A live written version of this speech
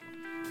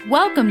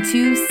Welcome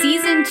to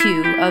Season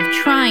 2 of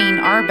Trying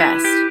Our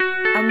Best,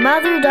 a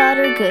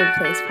mother-daughter good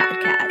place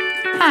podcast.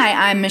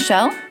 Hi, I'm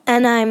Michelle.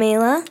 And I'm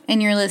Ayla.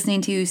 And you're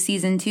listening to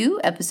Season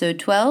 2, Episode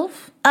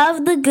 12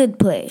 of The Good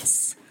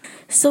Place.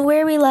 So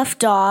where we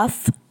left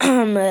off,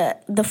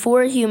 the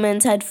four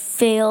humans had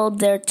failed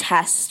their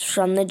test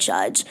from the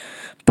judge.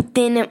 But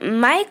then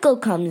Michael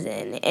comes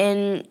in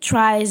and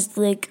tries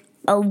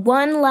a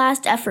one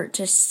last effort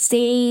to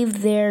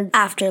save their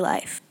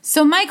afterlife.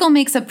 So Michael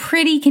makes a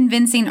pretty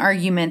convincing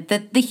argument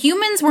that the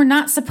humans were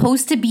not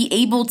supposed to be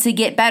able to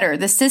get better.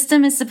 The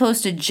system is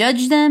supposed to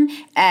judge them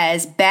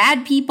as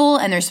bad people,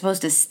 and they're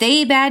supposed to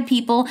stay bad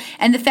people.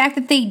 And the fact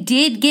that they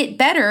did get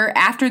better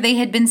after they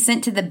had been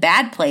sent to the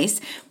bad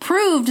place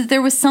proved that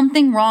there was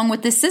something wrong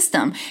with the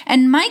system.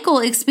 And Michael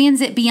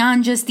expands it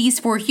beyond just these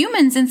four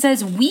humans and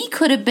says we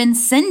could have been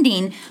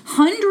sending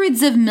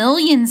hundreds of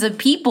millions of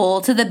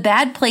people to the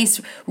bad place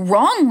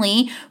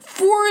wrongly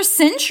for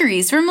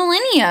centuries, for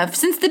millennia,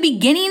 since the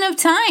beginning of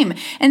time.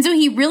 And so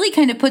he really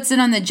kind of puts it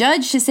on the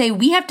judge to say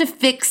we have to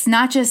fix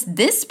not just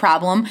this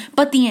problem,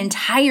 but the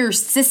entire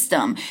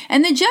system.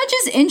 And the judge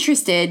is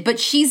interested, but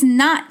she's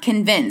not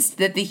convinced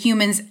that the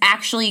humans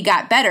actually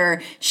got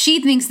better.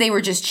 She thinks they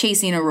were just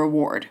chasing a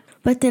reward.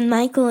 But then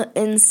Michael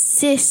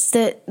insists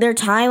that their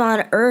time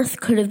on Earth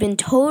could have been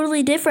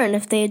totally different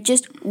if they had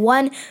just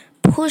one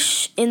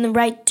push in the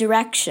right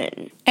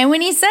direction. And when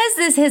he says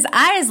this, his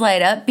eyes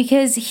light up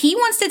because he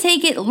wants to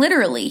take it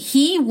literally.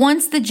 He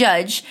wants the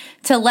judge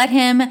to let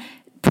him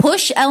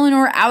push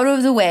Eleanor out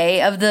of the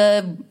way of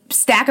the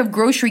stack of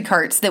grocery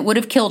carts that would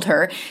have killed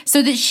her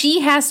so that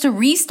she has to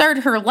restart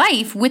her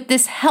life with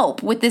this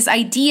help, with this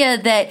idea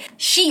that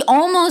she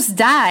almost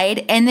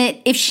died and that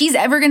if she's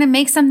ever going to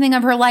make something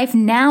of her life,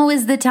 now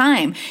is the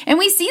time. And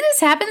we see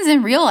this happens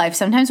in real life.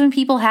 Sometimes when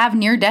people have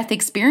near-death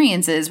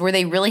experiences where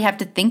they really have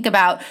to think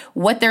about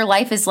what their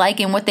life is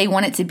like and what they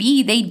want it to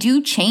be, they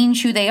do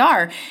change who they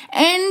are.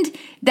 And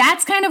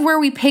that's kind of where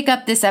we pick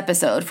up this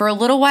episode. For a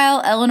little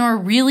while, Eleanor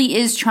really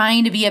is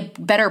trying to be a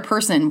better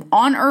person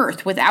on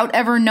Earth without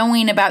ever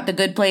knowing about the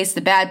good place,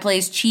 the bad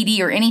place, Chidi,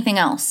 or anything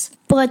else.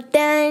 But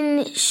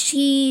then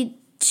she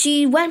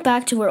went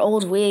back to her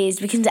old ways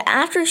because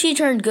after she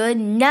turned good,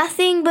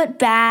 nothing but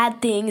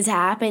bad things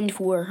happened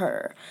for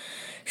her.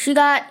 She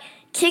got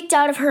kicked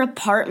out of her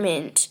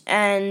apartment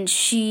and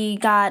she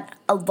got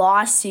a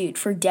lawsuit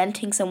for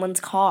denting someone's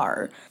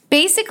car.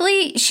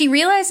 Basically, she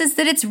realizes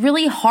that it's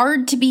really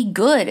hard to be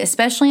good,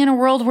 especially in a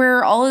world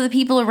where all of the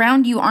people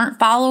around you aren't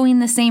following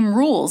the same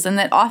rules, and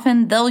that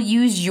often they'll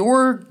use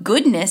your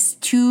goodness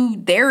to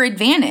their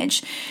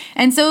advantage.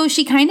 And so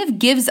she kind of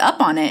gives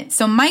up on it.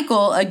 So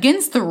Michael,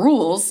 against the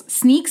rules,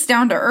 sneaks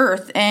down to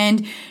Earth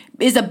and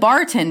is a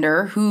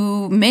bartender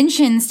who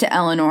mentions to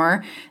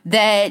Eleanor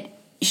that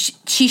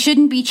she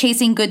shouldn't be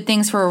chasing good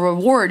things for a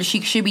reward.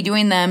 She should be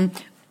doing them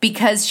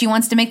because she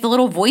wants to make the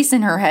little voice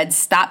in her head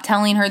stop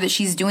telling her that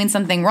she's doing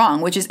something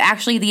wrong, which is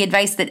actually the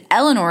advice that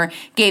Eleanor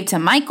gave to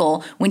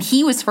Michael when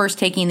he was first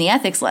taking the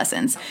ethics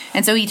lessons.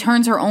 And so he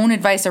turns her own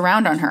advice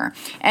around on her.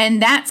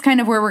 And that's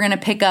kind of where we're going to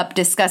pick up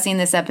discussing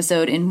this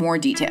episode in more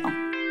detail.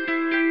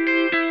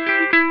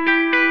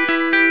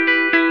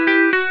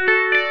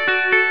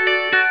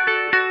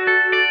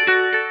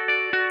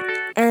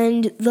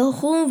 And the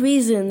whole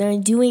reason they're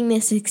doing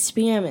this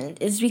experiment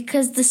is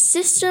because the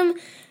system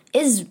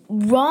is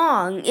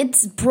wrong.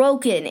 It's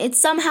broken. It's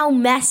somehow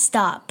messed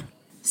up.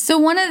 So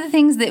one of the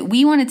things that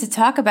we wanted to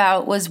talk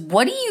about was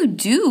what do you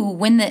do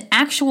when the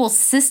actual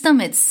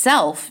system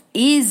itself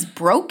is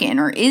broken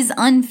or is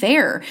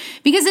unfair?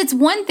 Because it's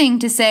one thing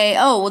to say,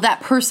 oh, well,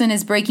 that person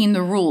is breaking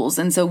the rules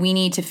and so we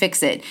need to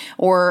fix it.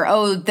 Or,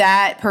 oh,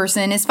 that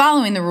person is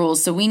following the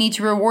rules so we need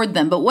to reward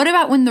them. But what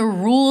about when the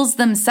rules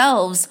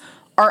themselves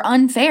are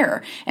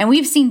unfair? And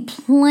we've seen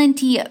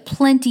plenty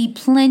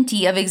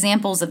of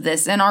examples of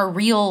this in our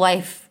real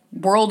life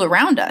world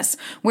around us,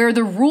 where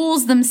the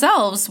rules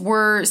themselves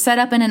were set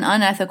up in an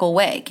unethical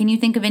way. Can you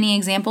think of any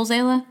examples,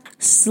 Ayla?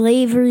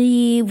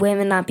 Slavery,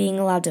 women not being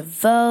allowed to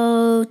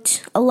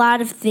vote, a lot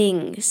of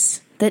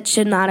things that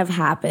should not have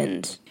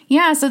happened.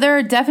 Yeah, so there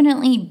are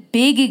definitely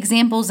big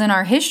examples in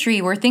our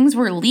history where things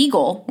were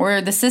legal,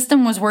 where the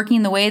system was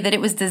working the way that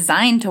it was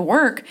designed to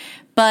work,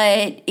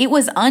 but it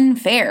was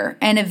unfair,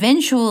 and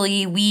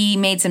eventually we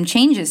made some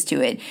changes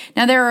to it.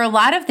 Now, there are a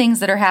lot of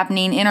things that are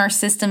happening in our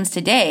systems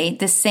today,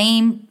 the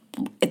same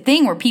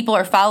thing where people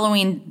are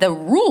following the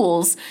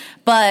rules,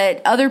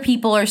 but other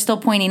people are still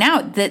pointing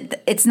out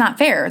that it's not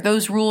fair.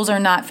 Those rules are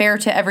not fair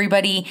to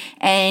everybody,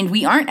 and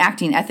we aren't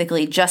acting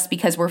ethically just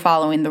because we're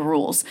following the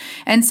rules.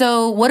 And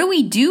so what do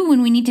we do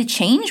when we need to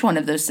change one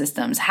of those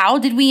systems? How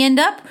did we end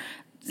up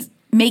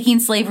making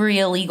slavery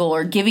illegal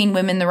or giving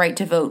women the right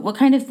to vote? What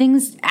kind of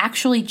things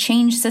actually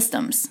change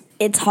systems?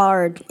 It's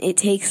hard. It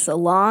takes a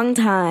long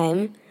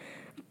time,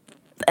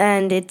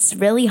 and it's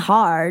really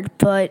hard,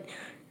 but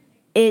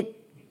it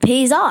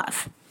pays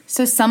off.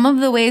 So some of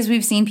the ways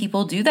we've seen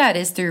people do that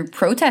is through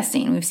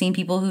protesting. We've seen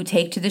people who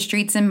take to the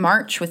streets and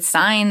march with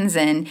signs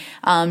and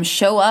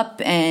show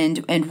up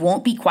and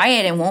won't be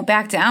quiet and won't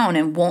back down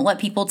and won't let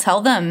people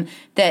tell them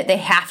that they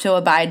have to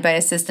abide by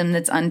a system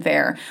that's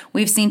unfair.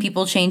 We've seen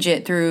people change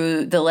it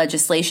through the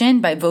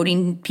legislation by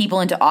voting people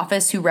into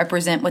office who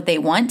represent what they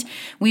want.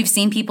 We've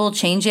seen people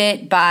change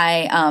it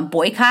by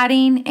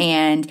boycotting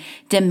and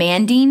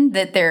demanding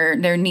that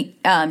their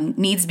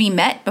needs be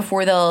met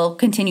before they'll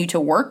continue to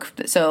work.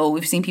 So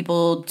we've seen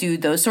people do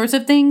those sorts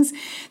of things.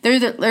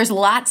 There's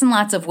lots and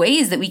lots of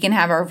ways that we can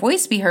have our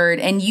voice be heard.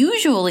 And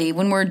usually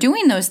when we're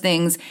doing those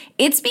things,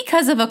 it's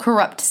because of a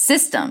corrupt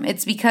system.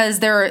 It's because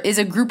there is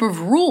a group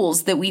of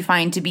rules that we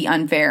find to be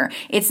unfair.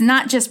 It's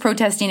not just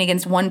protesting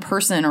against one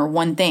person or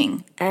one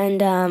thing.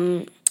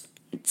 And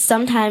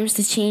sometimes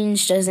the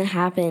change doesn't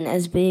happen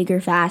as big or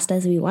fast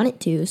as we want it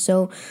to,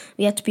 so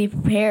we have to be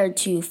prepared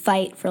to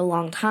fight for a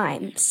long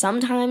time.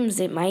 Sometimes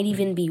it might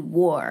even be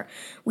war.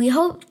 We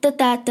hope that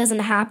that doesn't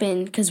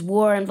happen because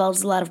war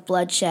involves a lot of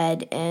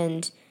bloodshed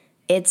and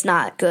it's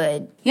not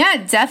good.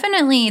 Yeah,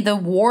 definitely. The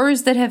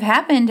wars that have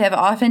happened have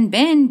often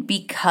been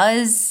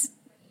because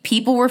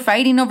people were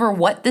fighting over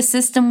what the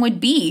system would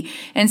be.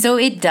 And so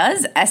it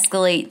does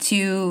escalate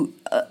to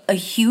a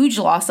huge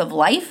loss of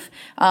life,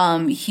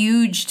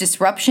 huge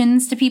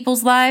disruptions to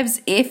people's lives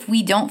if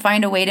we don't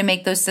find a way to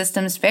make those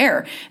systems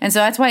fair. And so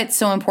that's why it's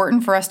so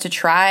important for us to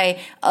try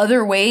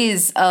other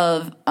ways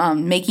of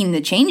making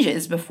the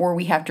changes before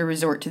we have to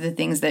resort to the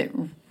things that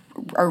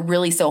are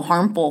really so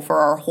harmful for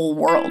our whole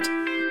world.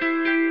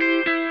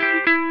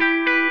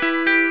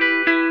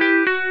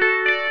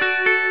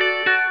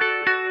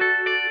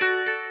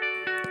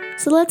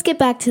 So let's get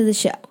back to the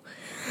show.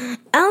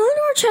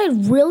 Eleanor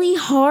tried really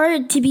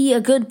hard to be a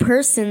good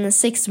person the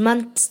 6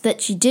 months that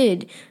she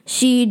did.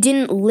 She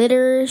didn't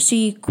litter.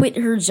 She quit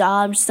her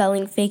job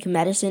selling fake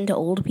medicine to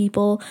old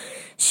people.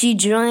 She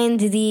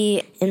joined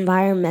the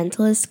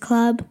environmentalist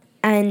club.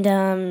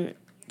 And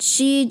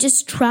she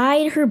just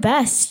tried her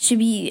best to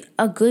be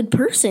a good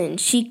person.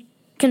 She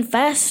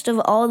confessed of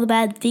all the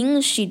bad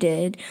things she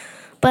did.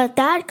 But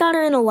that got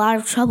her in a lot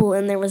of trouble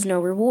and there was no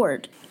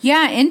reward.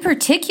 Yeah, in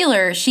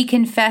particular, she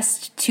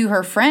confessed to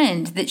her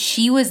friend that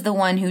she was the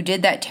one who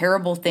did that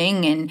terrible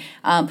thing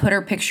and put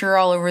her picture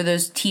all over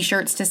those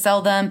T-shirts to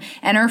sell them.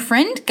 And her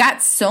friend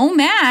got so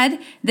mad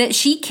that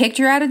she kicked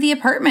her out of the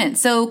apartment.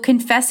 So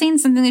confessing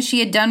something that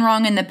she had done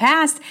wrong in the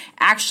past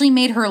actually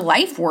made her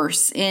life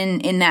worse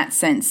in that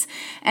sense.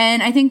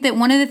 And I think that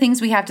one of the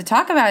things we have to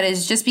talk about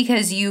is just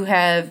because you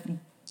have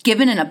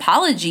given an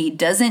apology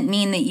doesn't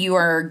mean that you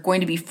are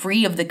going to be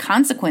free of the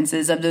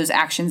consequences of those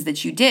actions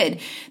that you did.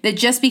 That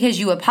just because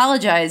you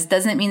apologize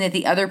doesn't mean that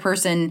the other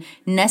person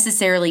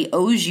necessarily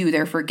owes you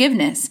their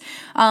forgiveness.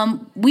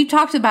 We've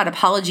talked about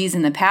apologies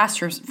in the past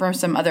from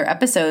some other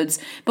episodes,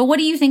 but what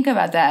do you think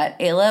about that,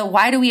 Ayla?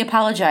 Why do we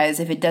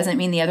apologize if it doesn't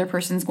mean the other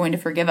person's going to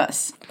forgive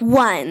us?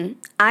 One,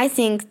 I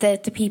think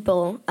that the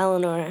people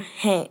Eleanor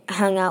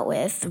hung out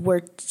with were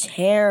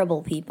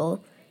terrible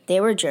people. They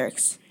were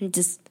jerks.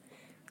 Just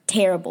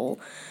terrible.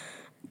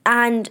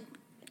 And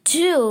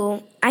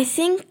two, I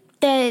think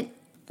that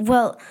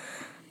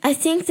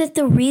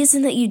the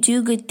reason that you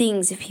do good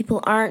things if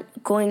people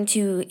aren't going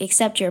to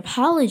accept your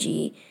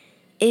apology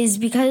is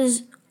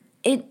because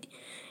it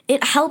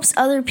helps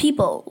other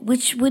people,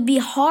 which would be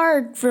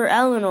hard for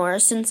Eleanor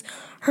since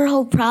her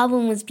whole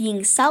problem was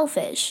being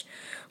selfish.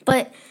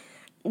 But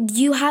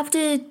you have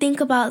to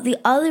think about the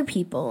other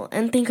people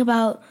and think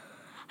about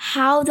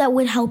how that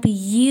would help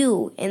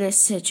you in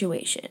this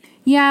situation.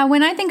 Yeah,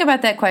 when I think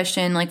about that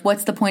question, like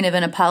what's the point of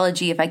an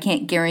apology if I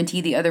can't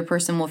guarantee the other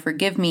person will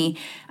forgive me?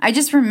 I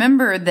just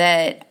remember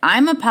that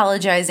I'm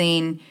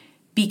apologizing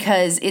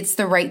because it's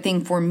the right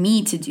thing for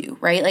me to do,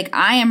 right? Like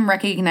I am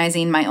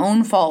recognizing my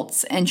own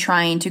faults and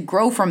trying to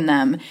grow from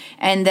them,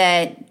 and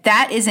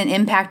that isn't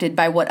impacted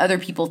by what other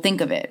people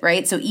think of it,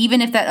 right? So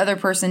even if that other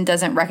person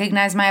doesn't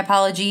recognize my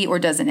apology or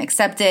doesn't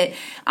accept it,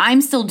 I'm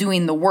still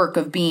doing the work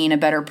of being a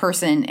better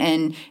person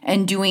and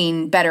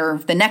doing better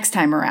the next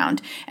time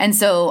around. And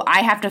so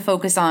I have to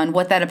focus on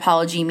what that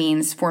apology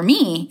means for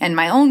me and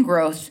my own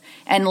growth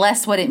and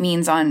less what it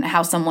means on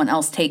how someone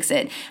else takes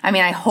it. I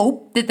mean, I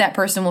hope that that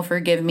person will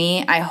forgive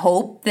me. I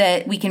hope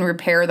that we can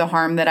repair the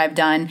harm that I've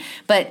done.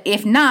 But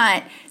if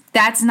not,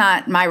 that's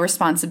not my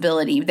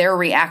responsibility. Their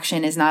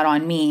reaction is not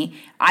on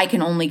me. I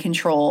can only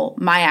control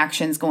my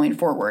actions going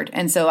forward.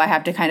 And so I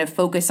have to kind of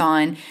focus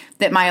on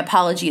that my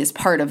apology is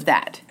part of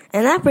that.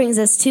 And that brings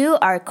us to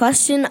our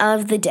question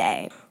of the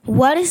day.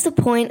 What is the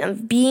point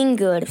of being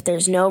good if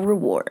there's no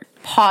reward?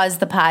 Pause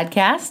the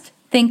podcast,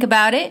 think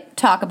about it,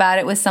 talk about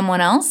it with someone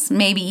else,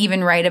 maybe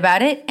even write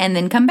about it, and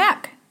then come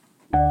back.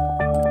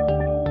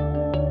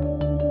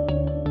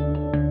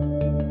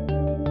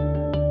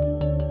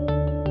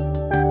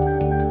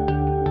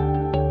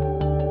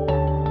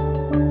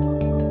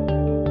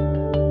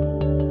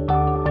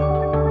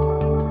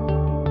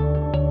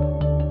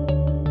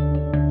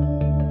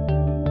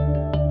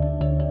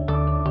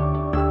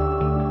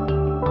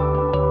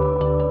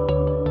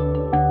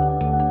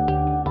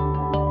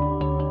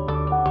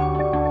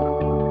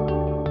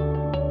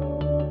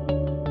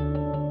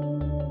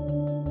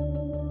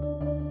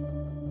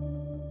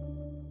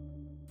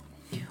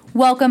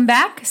 Welcome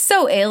back.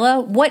 So,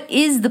 Ayla, what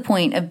is the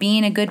point of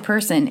being a good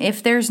person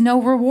if there's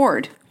no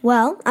reward?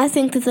 Well, I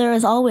think that there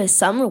is always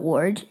some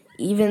reward,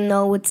 even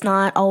though it's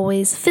not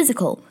always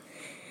physical.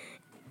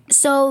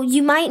 So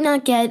you might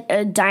not get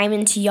a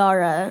diamond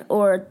tiara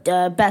or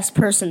a best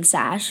person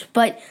sash,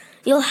 but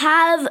you'll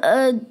have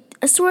a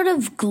sort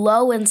of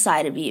glow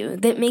inside of you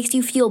that makes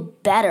you feel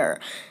better.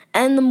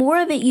 And the more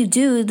of it you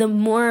do, the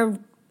more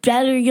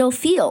better you'll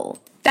feel.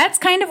 That's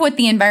kind of what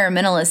the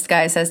environmentalist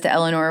guy says to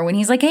Eleanor when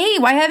he's like, hey,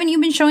 why haven't you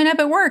been showing up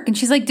at work? And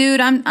she's like, dude,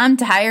 I'm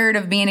tired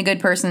of being a good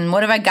person.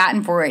 What have I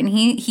gotten for it? And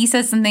he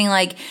says something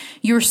like,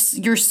 your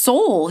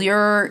soul,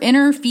 your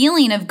inner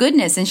feeling of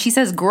goodness. And she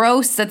says,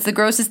 gross. That's the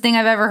grossest thing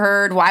I've ever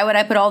heard. Why would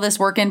I put all this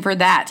work in for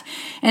that?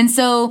 And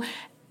so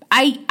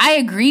I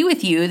agree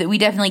with you that we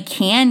definitely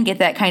can get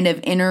that kind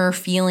of inner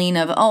feeling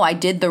of, oh, I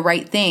did the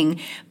right thing.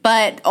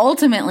 But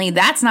ultimately,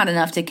 that's not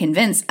enough to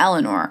convince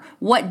Eleanor.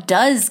 What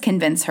does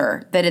convince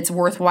her that it's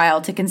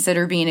worthwhile to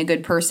consider being a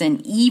good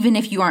person, even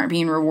if you aren't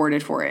being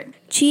rewarded for it?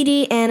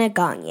 Chidi and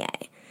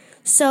Aganye.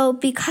 So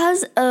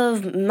because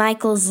of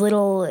Michael's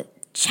little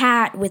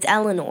chat with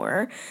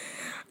Eleanor,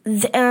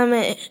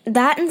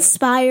 that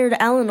inspired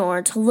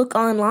Eleanor to look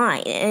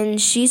online, and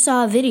she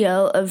saw a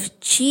video of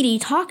Chidi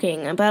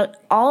talking about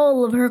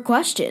all of her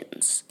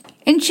questions.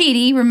 And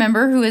Chidi,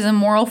 remember, who is a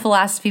moral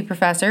philosophy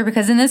professor,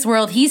 because in this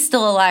world he's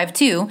still alive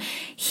too,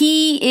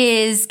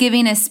 he is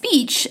giving a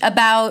speech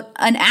about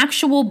an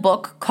actual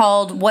book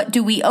called What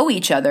Do We Owe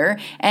Each Other?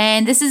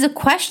 And this is a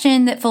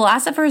question that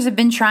philosophers have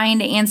been trying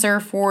to answer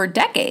for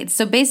decades.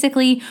 So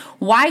basically,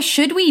 why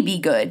should we be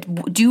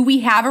good? Do we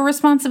have a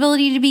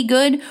responsibility to be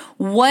good?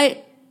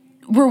 What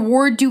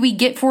reward do we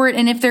get for it?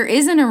 And if there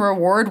isn't a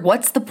reward,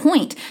 what's the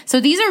point?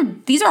 So these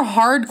are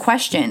hard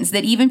questions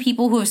that even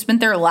people who have spent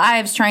their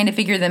lives trying to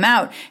figure them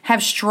out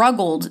have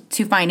struggled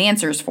to find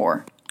answers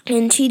for.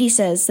 And Chidi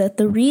says that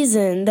the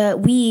reason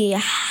that we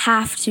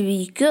have to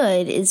be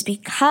good is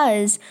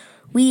because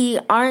we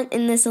aren't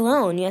in this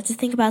alone. You have to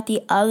think about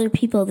the other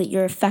people that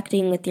you're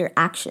affecting with your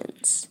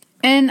actions.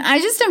 And I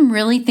just am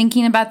really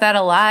thinking about that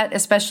a lot,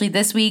 especially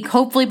this week.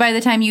 Hopefully by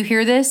the time you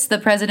hear this, the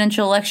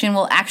presidential election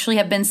will actually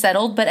have been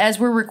settled. But as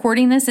we're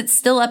recording this, it's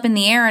still up in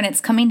the air and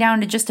it's coming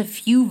down to just a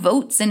few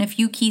votes in a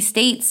few key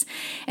states.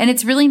 And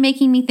it's really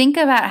making me think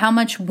about how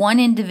much one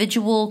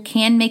individual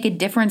can make a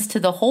difference to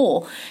the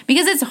whole.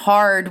 Because it's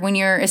hard when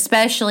you're,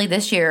 especially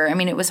this year, I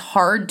mean, it was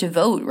hard to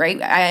vote,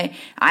 right?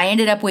 I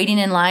ended up waiting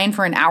in line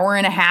for an hour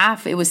and a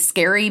half. It was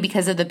scary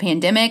because of the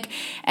pandemic.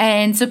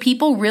 And so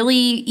people really,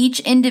 each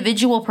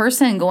individual person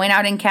going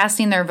out and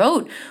casting their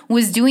vote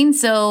was doing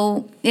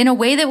so in a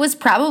way that was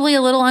probably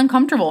a little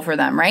uncomfortable for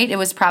them, right? It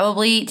was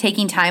probably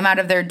taking time out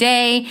of their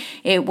day.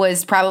 It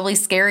was probably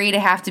scary to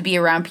have to be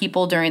around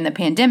people during the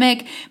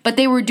pandemic, but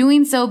they were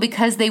doing so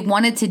because they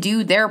wanted to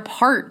do their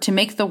part to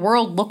make the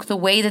world look the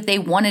way that they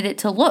wanted it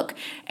to look.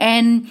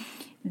 And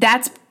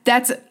that's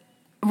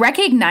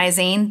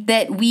recognizing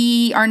that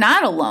we are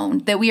not alone,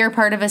 that we are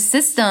part of a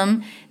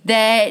system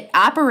that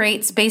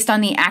operates based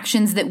on the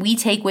actions that we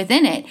take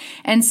within it.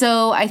 And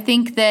so I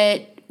think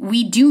that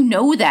we do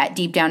know that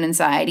deep down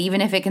inside,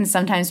 even if it can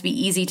sometimes be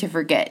easy to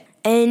forget.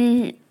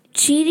 And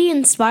Chidi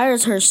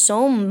inspires her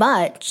so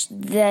much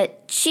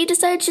that she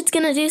decides she's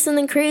going to do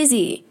something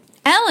crazy.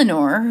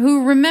 Eleanor,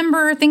 who,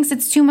 remember, thinks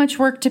it's too much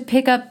work to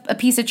pick up a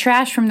piece of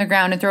trash from the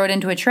ground and throw it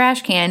into a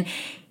trash can,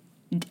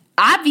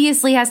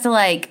 obviously has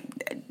to,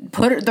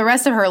 put the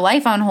rest of her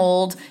life on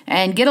hold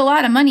and get a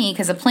lot of money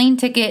because a plane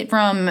ticket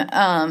from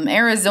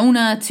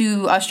Arizona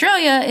to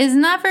Australia is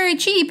not very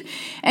cheap.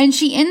 And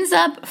she ends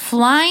up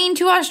flying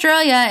to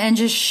Australia and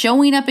just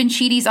showing up in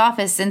Chidi's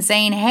office and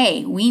saying,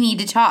 hey, we need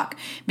to talk,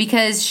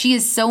 because she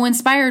is so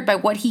inspired by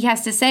what he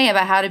has to say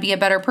about how to be a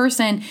better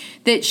person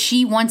that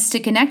she wants to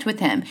connect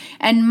with him.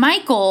 And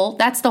Michael,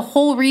 that's the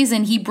whole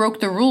reason he broke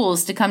the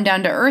rules to come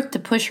down to earth to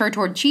push her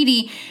toward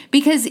Chidi,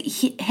 because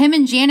him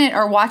and Janet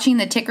are watching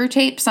the ticker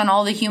tapes on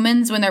all the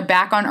humans when they're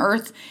back on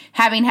Earth,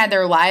 having had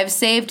their lives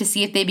saved, to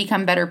see if they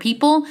become better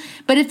people.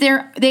 But if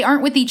they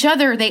aren't with each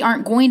other, they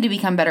aren't going to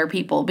become better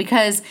people,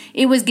 because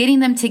it was getting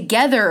them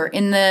together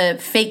in the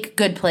fake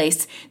good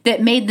place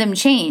that made them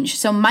change.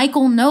 So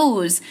Michael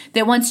knows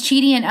that once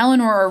Chidi and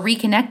Eleanor are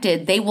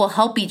reconnected, they will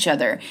help each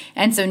other.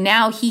 And so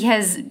now he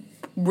has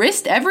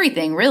risked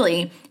everything,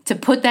 really, to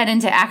put that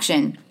into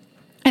action.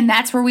 And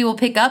that's where we will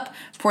pick up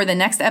for the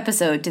next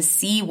episode to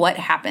see what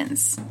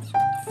happens.